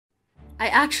I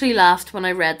actually laughed when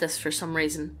I read this for some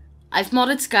reason. I've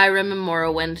modded Skyrim and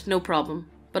Morrowind, no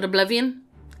problem. But Oblivion?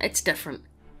 It's different.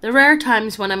 The rare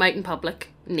times when I'm out in public,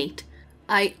 neat.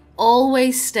 I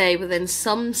always stay within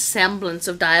some semblance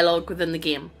of dialogue within the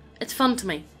game. It's fun to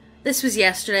me. This was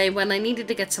yesterday when I needed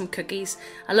to get some cookies,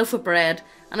 a loaf of bread,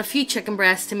 and a few chicken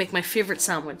breasts to make my favourite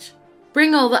sandwich.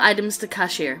 Bring all the items to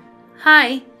cashier.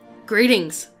 Hi.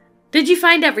 Greetings. Did you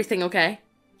find everything okay?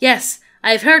 Yes,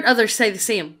 I have heard others say the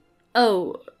same.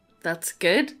 Oh, that's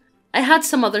good. I had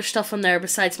some other stuff on there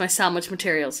besides my sandwich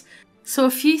materials, so a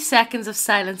few seconds of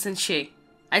silence ensued.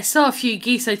 I saw a few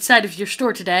geese outside of your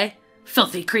store today.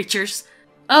 Filthy creatures.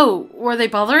 Oh, were they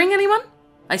bothering anyone?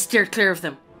 I steered clear of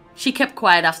them. She kept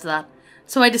quiet after that,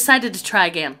 so I decided to try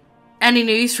again. Any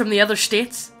news from the other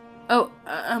states? Oh,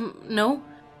 no.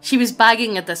 She was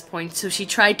bagging at this point, so she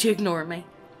tried to ignore me.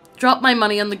 Dropped my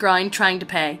money on the ground trying to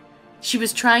pay. She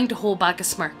was trying to hold back a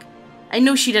smirk. I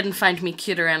know she didn't find me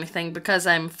cute or anything because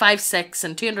I'm 5'6"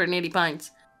 and 280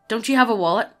 pounds. Don't you have a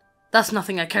wallet? That's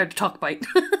nothing I care to talk about.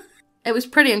 It was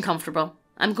pretty uncomfortable.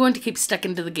 I'm going to keep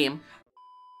sticking to the game.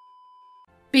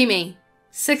 Be me,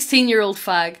 16-year-old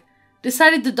fag.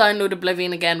 Decided to download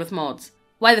Oblivion again with mods.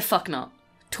 Why the fuck not?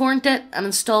 Torrent it and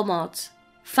install mods.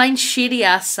 Find shady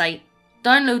ass site.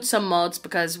 Download some mods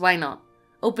because why not?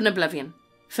 Open Oblivion.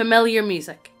 Familiar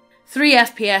music. 3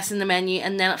 FPS in the menu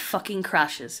and then it fucking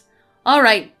crashes.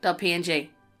 Alright.png.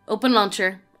 Open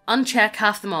launcher. Uncheck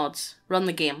half the mods. Run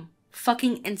the game.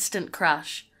 Fucking instant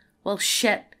crash. Well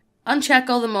shit. Uncheck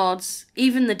all the mods,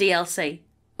 even the DLC.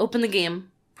 Open the game.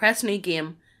 Press new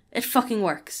game. It fucking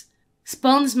works.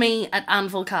 Spawns me at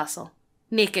Anvil Castle.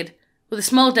 Naked. With a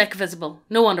small dick visible.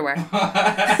 No underwear.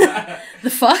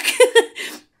 The fuck?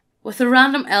 With a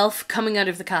random elf coming out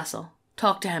of the castle.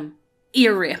 Talk to him.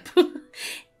 Ear rape.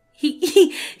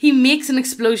 He makes an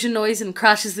explosion noise and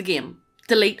crashes the game.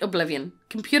 Delete Oblivion.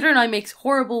 Computer now makes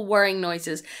horrible whirring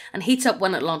noises and heats up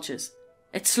when it launches.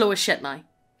 It's slow as shit now.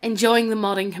 Enjoying the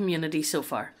modding community so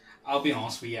far. I'll be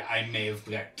honest with you, I may have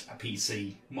bricked a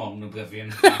PC modding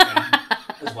Oblivion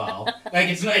as well. Like,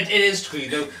 it is true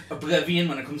though, Oblivion,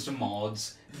 when it comes to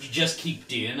mods, you just keep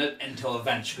doing it until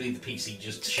eventually the PC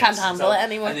just shits can't handle it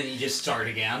anymore. And then you just start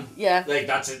again. Yeah. Like,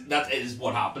 that's it. That is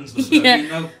what happens with Oblivion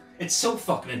though. It's so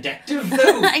fucking addictive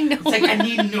though. I know. It's like, I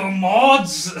need no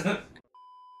mods.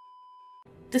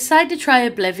 Decide to try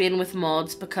Oblivion with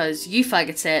mods because you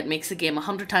faggots say it makes the game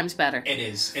 100 times better. It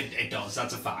is. It does.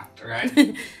 That's a fact,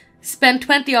 right? Spend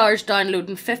 20 hours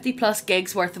downloading 50 plus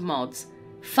gigs worth of mods.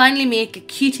 Finally make a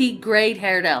cutie grey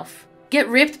haired elf. Get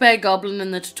raped by a goblin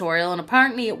in the tutorial and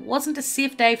apparently it wasn't a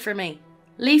safe day for me.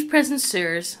 Leave prison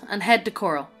sewers and head to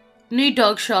Coral. New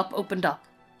dog shop opened up.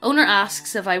 Owner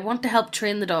asks if I want to help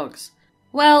train the dogs.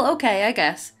 Well, okay, I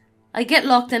guess. I get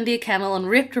locked into a kennel and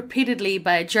raped repeatedly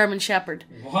by a German shepherd.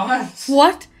 What?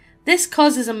 What? This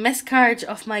causes a miscarriage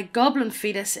of my goblin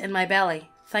fetus in my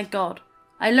belly. Thank God.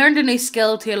 I learned a new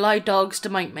skill to allow dogs to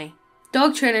mount me.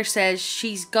 Dog trainer says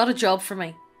she's got a job for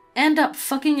me. End up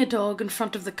fucking a dog in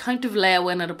front of the Count of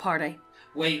Leeuwin at a party.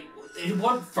 Wait,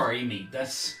 what furry made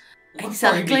this?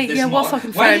 Exactly, yeah, what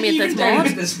fucking furry made this mod? Why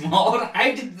did you even download this mod?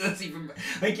 How did this even...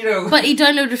 Like, you know... But he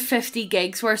downloaded 50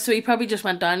 gigs worth, so he probably just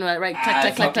went down with it, right?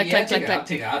 Click, click, click, click, click, click.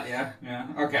 Take that, yeah.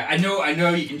 Okay, I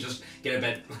know you can just get a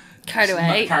bit... Carried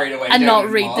away and not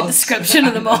read the description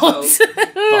of the mods.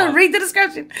 Read the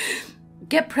description.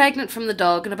 Get pregnant from the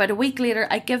dog, and about a week later,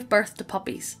 I give birth to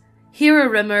puppies. Hear a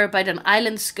rumour about an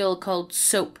island school called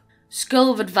SOAP.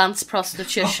 School of Advanced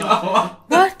Prostitution.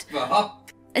 What?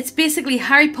 It's basically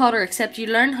Harry Potter except you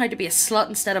learn how to be a slut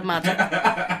instead of magic.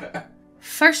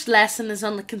 First lesson is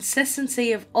on the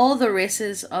consistency of all the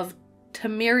races of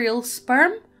Tamarial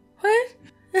sperm. What?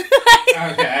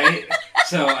 Okay,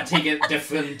 so I take it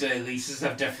different leases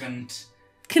have different...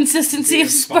 Consistency of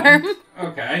sperm.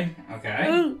 Okay.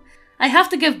 Ooh. I have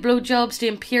to give blowjobs to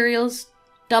Imperials,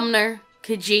 Dumner,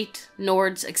 Khajiit,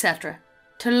 Nords, etc.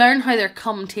 to learn how their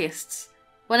cum tastes.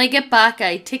 When I get back,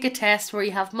 I take a test where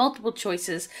you have multiple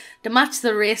choices to match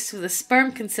the race with the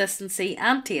sperm consistency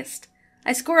and taste.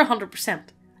 I score 100%.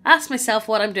 Ask myself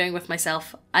what I'm doing with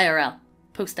myself, IRL.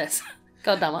 Post this.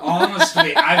 God damn it.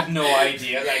 Honestly, I have no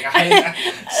idea. Like, why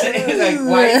did I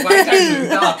move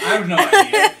that? I have no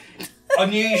idea.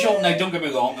 Unusual. Now, don't get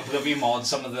me wrong, Oblivion mods,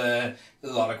 some of the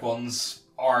erotic ones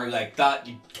are like that.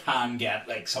 You can get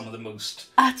like some of the most...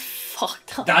 That's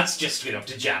fucked up. That's just straight up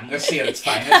to degeneracy at its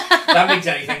finest. That makes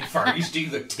anything furries do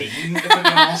the team, if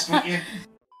I'm honest with you.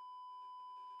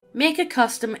 Make a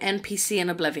custom NPC in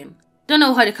Oblivion. Don't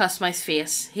know how to customize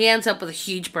face. He ends up with a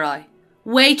huge brow.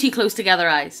 Way too close together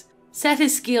eyes. Set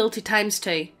his scale to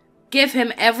 ×2. Give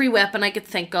him every weapon I could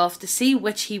think of to see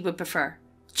which he would prefer.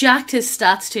 Jacked his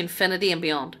stats to infinity and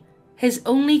beyond. His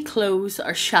only clothes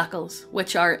are shackles,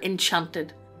 which are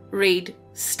enchanted. Read,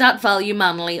 stat value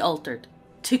manually altered.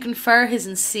 To confer his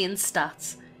insane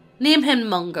stats. Name him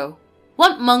Mungo.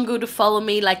 Want Mungo to follow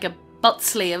me like a butt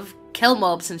slave, kill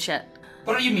mobs and shit.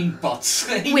 What do you mean butt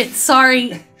slave? Wait,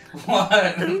 sorry.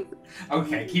 What?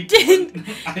 Okay, keep going.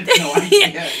 I had no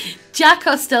idea. Jack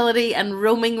hostility and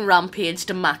roaming rampage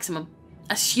to maximum.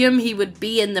 Assume he would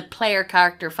be in the player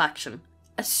character faction.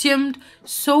 Assumed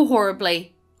so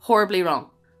horribly wrong.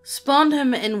 Spawned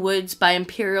him in woods by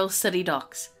Imperial City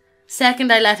docks.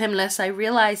 Second I let him loose, I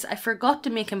realise I forgot to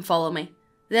make him follow me.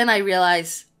 Then I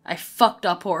realise I fucked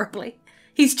up horribly.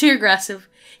 He's too aggressive.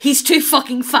 He's too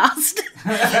fucking fast.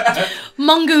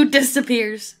 Mungo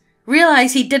disappears.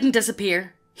 Realise he didn't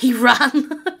disappear. He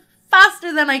ran.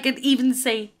 Faster than I could even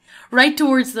see. Right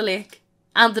towards the lake.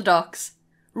 And the docks.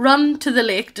 Run to the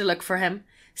lake to look for him.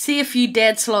 See a few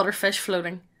dead slaughterfish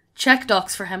floating. Check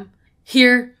docks for him.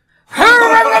 Hear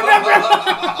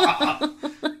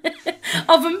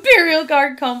of Imperial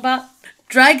Guard combat.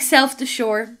 Drag self to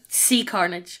shore. See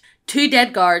carnage. 2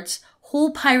 dead guards.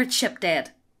 Whole pirate ship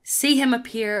dead. See him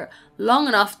appear long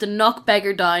enough to knock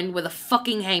beggar down with a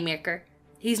fucking haymaker.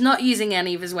 He's not using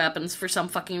any of his weapons for some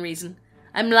fucking reason.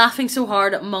 I'm laughing so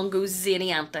hard at Mungo's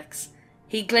zany antics.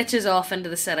 He glitches off into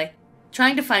the city.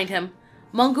 Trying to find him,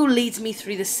 Mungo leads me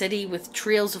through the city with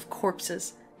trails of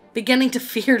corpses. Beginning to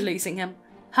fear losing him.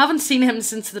 Haven't seen him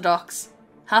since the docks.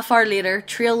 Half-hour later,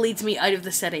 trail leads me out of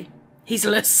the city. He's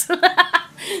loose.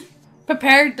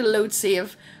 Prepared to load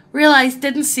save. Realise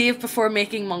didn't save before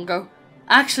making Mungo.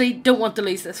 Actually, don't want to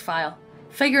lose this file.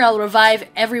 Figure I'll revive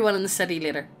everyone in the city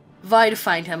later. Vow to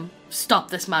find him.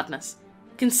 Stop this madness.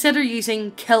 Consider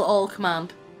using Kill All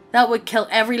command. That would kill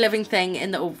every living thing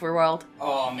in the overworld.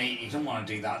 Oh, mate, you don't want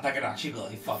to do that. That could actually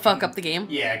really fuck up the game.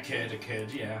 Yeah, it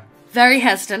could, yeah. Very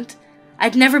hesitant.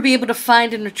 I'd never be able to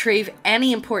find and retrieve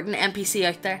any important NPC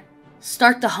out there.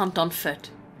 Start the hunt on foot.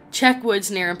 Check woods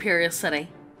near Imperial City.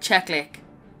 Check lake.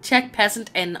 Check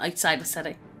peasant inn outside the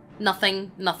city.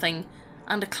 Nothing,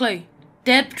 and a clue.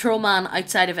 Dead patrolman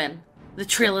outside of inn. The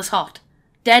trail is hot.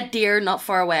 Dead deer not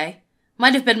far away.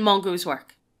 Might have been Mungo's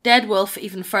work. Dead wolf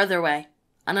even further away.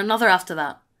 And another after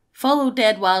that. Follow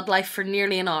dead wildlife for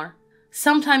nearly an hour.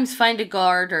 Sometimes find a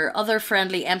guard or other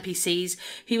friendly NPCs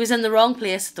who was in the wrong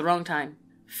place at the wrong time.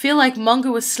 Feel like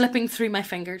Mungo was slipping through my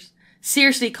fingers.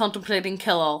 Seriously contemplating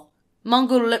kill all.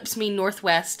 Mungo loops me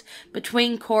northwest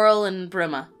between Coral and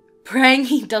Bruma. Praying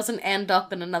he doesn't end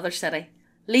up in another city.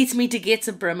 Leads me to gates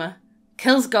of Bruma.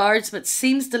 Kills guards but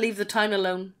seems to leave the town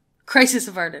alone. Crisis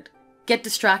averted. Get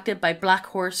distracted by Black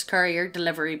Horse Courier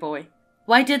Delivery Boy.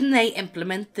 Why didn't they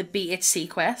implement the BHC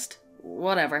quest?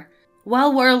 Whatever.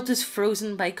 While world is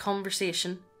frozen by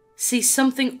conversation, see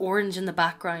something orange in the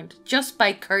background, just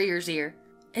by Courier's ear.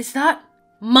 Is that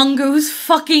Mungo's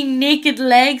fucking naked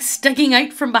legs sticking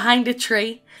out from behind a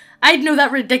tree? I'd know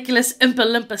that ridiculous Oompa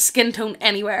Loompa skin tone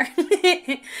anywhere.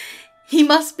 He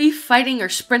must be fighting or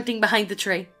sprinting behind the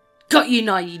tree. Got you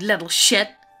now, you little shit.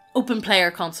 Open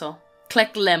player console.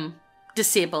 Click limb.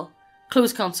 Disable.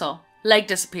 Close console. Leg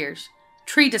disappears.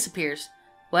 Tree disappears.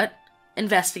 What?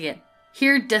 Investigate.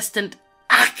 Hear distant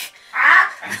ack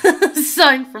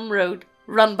sound from road.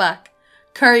 Run back.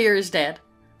 Courier is dead.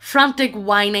 Frantic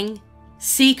whining.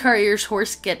 See Courier's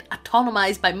horse get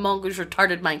autonomized by Mungo's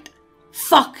retarded mind.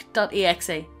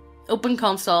 Fuck.exe. Open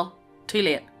console. Too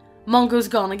late. Mungo's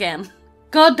gone again.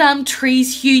 Goddamn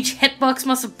tree's huge hitbox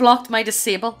must have blocked my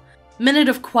disable. Minute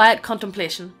of quiet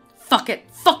contemplation. Fuck it.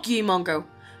 Fuck you, Mungo.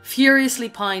 Furiously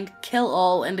pound kill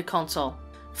all into console.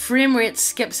 Frame rate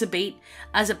skips a beat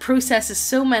as it processes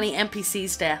so many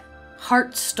NPCs' death.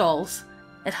 Heart stalls.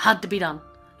 It had to be done.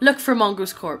 Look for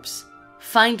Mungo's corpse.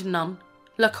 Find none.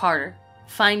 Look harder.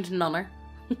 Find noneer.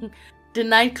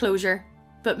 Denied closure,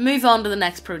 but move on to the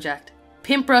next project.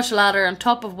 Paintbrush ladder on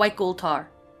top of White Gold Tower.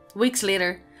 Weeks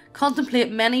later,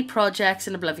 contemplate many projects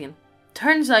in Oblivion.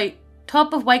 Turns out,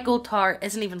 top of White Gold Tower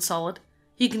isn't even solid.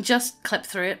 You can just clip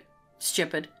through it.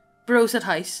 Stupid. Bros at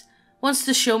house. Wants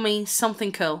to show me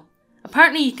something cool.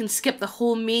 Apparently you can skip the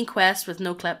whole main quest with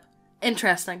no clip.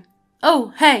 Interesting.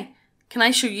 Oh, hey, can I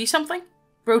show you something?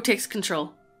 Bro takes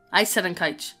control. I sit on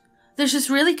couch. There's this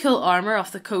really cool armour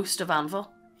off the coast of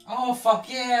Anvil. Oh, fuck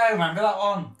yeah, I remember that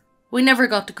one. We never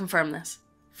got to confirm this.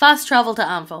 Fast travel to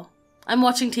Anvil. I'm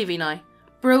watching TV now.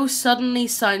 Bro suddenly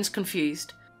sounds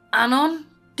confused. Anon,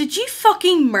 did you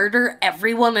fucking murder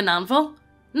everyone in Anvil?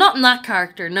 Not in that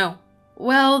character, no.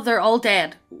 Well, they're all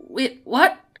dead. Wait,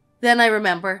 what? Then I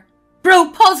remember.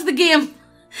 Bro, pause the game!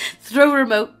 Throw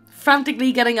remote.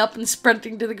 frantically getting up and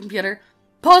sprinting to the computer.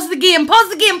 Pause the game, pause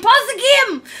the game, pause the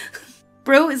game!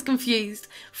 Bro is confused,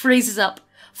 freezes up.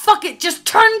 Fuck it, just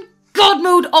turn God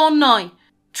mode on now.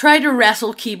 Try to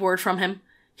wrestle keyboard from him.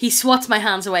 He swats my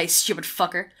hands away, stupid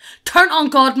fucker. Turn on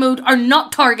God mode or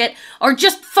not target, or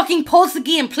just fucking pause the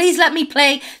game. Please let me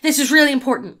play. This is really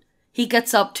important. He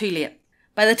gets up too late.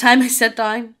 By the time I sit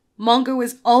down, Mongo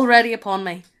is already upon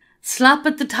me. Slap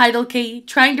at the title key,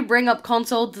 trying to bring up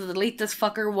console to delete this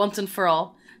fucker once and for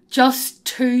all. Just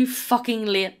too fucking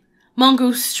late.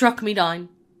 Mongo struck me down.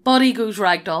 Body goes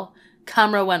ragdoll.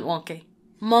 Camera went wonky.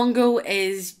 Mongo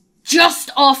is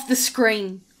just off the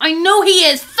screen. I know he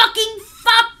is. Fucking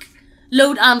fuck.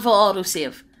 Load Anvil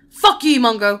autosave. Fuck you,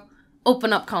 Mongo.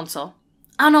 Open up console.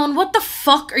 Anon, what the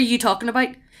fuck are you talking about?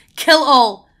 Kill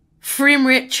all. Frame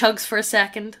rate chugs for a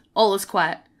second. All is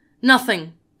quiet.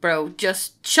 Nothing, bro.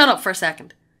 Just shut up for a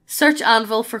second. Search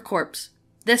Anvil for corpse.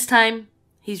 This time,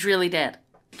 he's really dead.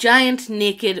 Giant,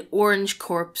 naked, orange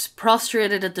corpse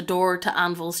prostrated at the door to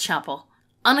Anvil's chapel.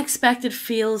 Unexpected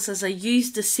fails as I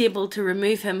use disable to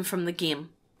remove him from the game.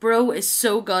 Bro is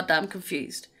so goddamn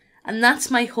confused. And that's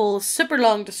my whole super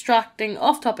long, distracting,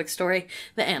 off-topic story.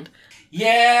 The end.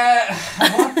 Yeah,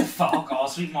 what the fuck, oh,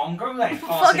 sweet Mongo, like,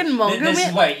 fucking Mongo, this mate.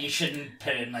 is why you shouldn't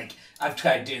put in, like, I've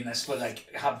tried doing this with,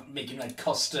 like, making, like,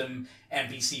 custom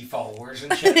NPC followers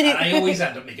and shit, and I always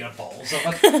end up making a balls of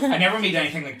it. I never made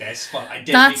anything like this, but I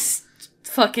did. That's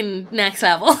fucking next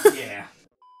level. Yeah.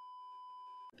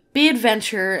 Be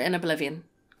adventurer in Oblivion.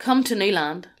 Come to new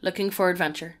land, looking for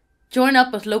adventure. Join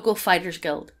up with local fighters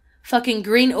guild. Fucking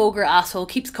green ogre asshole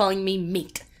keeps calling me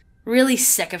meat. Really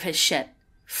sick of his shit.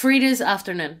 Frida's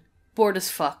afternoon. Bored as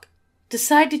fuck.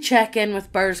 Decide to check in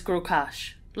with Burrs Grow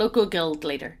Cash, local guild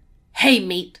leader. Hey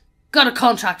meat, got a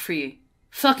contract for you.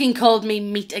 Fucking called me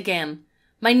meat again.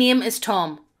 My name is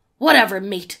Tom. Whatever,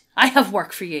 meat. I have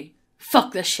work for you.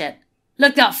 Fuck this shit.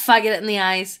 Look that faggot in the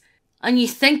eyes. And you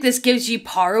think this gives you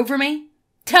power over me?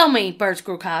 Tell me, Burrs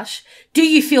Grow Cash, do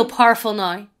you feel powerful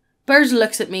now? Burrs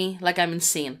looks at me like I'm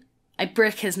insane. I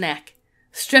break his neck.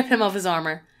 Strip him of his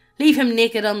armour. Leave him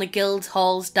naked on the guild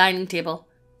hall's dining table.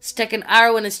 Stick an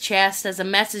arrow in his chest as a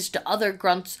message to other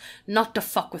grunts not to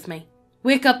fuck with me.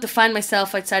 Wake up to find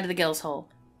myself outside of the guild's hall.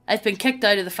 I've been kicked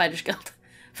out of the Fighters Guild.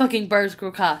 Fucking Burrs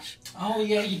Grow Cash. Oh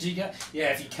yeah, you do get... Yeah,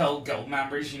 if you kill guild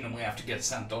members, you know we have to get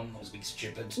sent on. Those be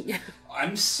stupid. Yeah.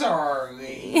 I'm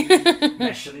sorry.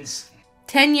 Missions.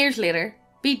 10 years later,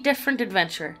 be different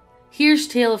adventurer. Here's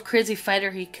tale of crazy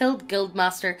fighter who killed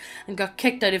guildmaster and got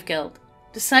kicked out of guild.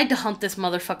 Decide to hunt this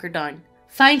motherfucker down.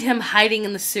 Find him hiding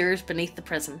in the sewers beneath the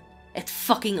prison. It's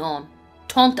fucking on.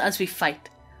 Taunt as we fight.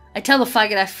 I tell the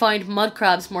faggot I found mud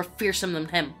crabs more fearsome than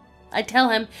him. I tell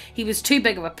him he was too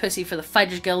big of a pussy for the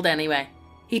Fighters Guild anyway.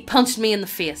 He punched me in the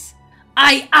face.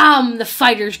 I am the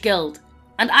Fighters Guild,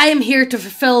 and I am here to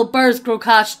fulfill Burrs Grow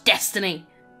Cash's destiny.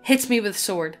 Hits me with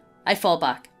sword. I fall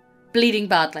back, bleeding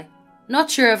badly.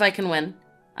 Not sure if I can win.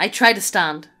 I try to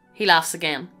stand. He laughs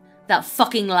again. That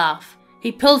fucking laugh.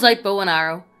 He pulls out bow and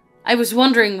arrow. I was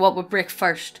wondering what would break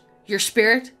first, your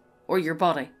spirit or your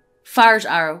body. Fires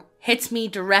arrow, hits me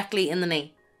directly in the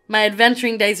knee. My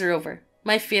adventuring days are over.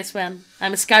 My face when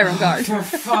I'm a Skyrim guard. For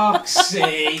fuck's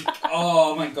sake.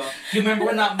 Oh my god. Do you remember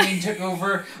when that meme took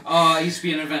over? I used to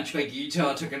be an adventure like you till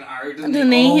I took an arrow to the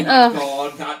knee. Oh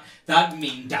my god. That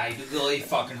meme died really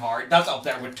fucking hard. That's up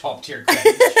there with top tier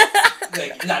cringe.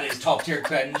 Like, that is top tier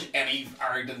cringe. Any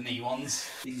arrow to the knee ones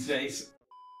these days.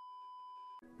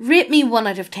 Rate me 1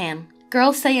 out of 10.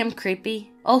 Girls say I'm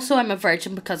creepy. Also, I'm a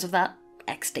virgin because of that.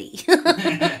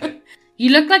 XD. You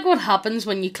look like what happens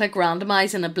when you click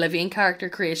randomize in Oblivion character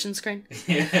creation screen.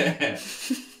 Yeah.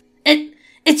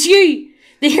 It's you,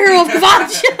 the hero of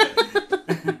Vatch.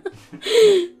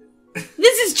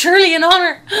 This is truly an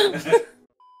honour.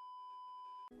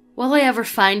 Will I ever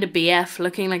find a BF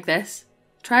looking like this?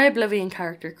 Try Oblivion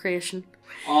character creation.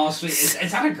 Oh, sweet.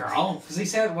 Is that a girl? Because he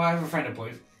said, "Why ever find a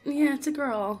boy?" Yeah, it's a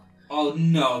girl. Oh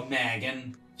no,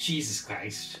 Megan. Jesus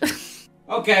Christ.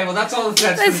 Okay, well that's all the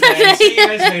sets for today. See you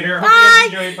guys later. Hope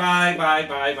you guys enjoy. Bye, bye,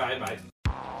 bye, bye, bye.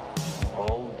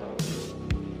 All those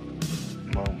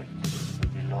moments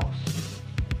lost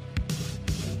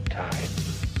in time.